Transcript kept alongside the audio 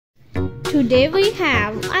Today we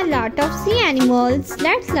have a lot of sea animals.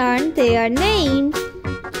 Let's learn their names.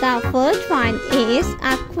 The first one is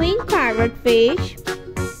a queen parrotfish.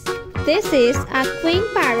 This is a queen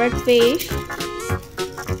parrotfish.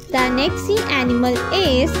 The next sea animal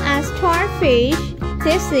is a starfish.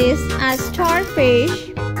 This is a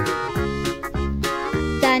starfish.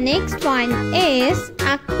 The next one is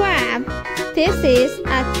a crab. This is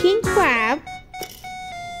a king crab.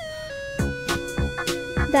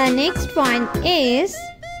 The next one is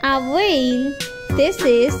a whale. This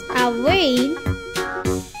is a whale.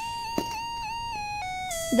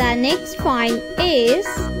 The next one is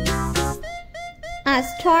a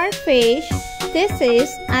starfish. This is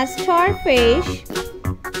a starfish.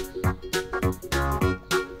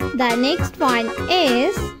 The next one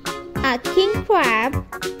is a king crab.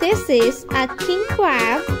 This is a king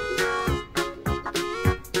crab.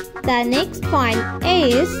 The next one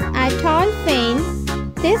is a dolphin.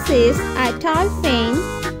 This is a dolphin.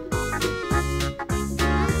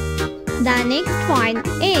 The next one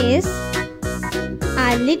is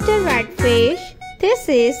a little redfish. This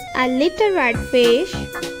is a little redfish.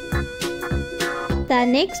 The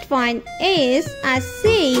next one is a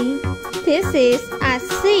seal. This is a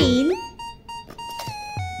seal.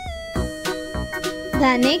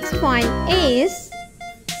 The next one is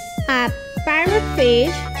a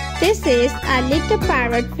parrotfish. This is a little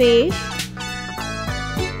parrotfish.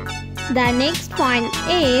 The next one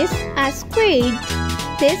is a squid.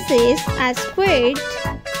 This is a squid.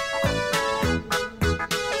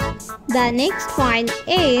 The next one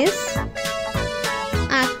is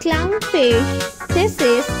a clownfish. This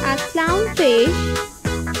is a clownfish.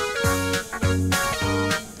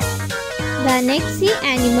 The next sea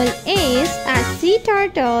animal is a sea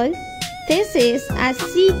turtle. This is a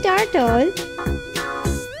sea turtle.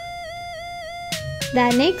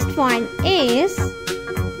 The next one is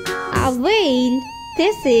a whale.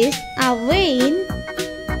 This is a whale.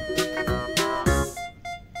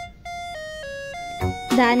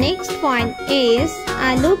 The next one is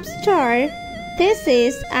a lobster. This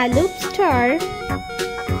is a lobster.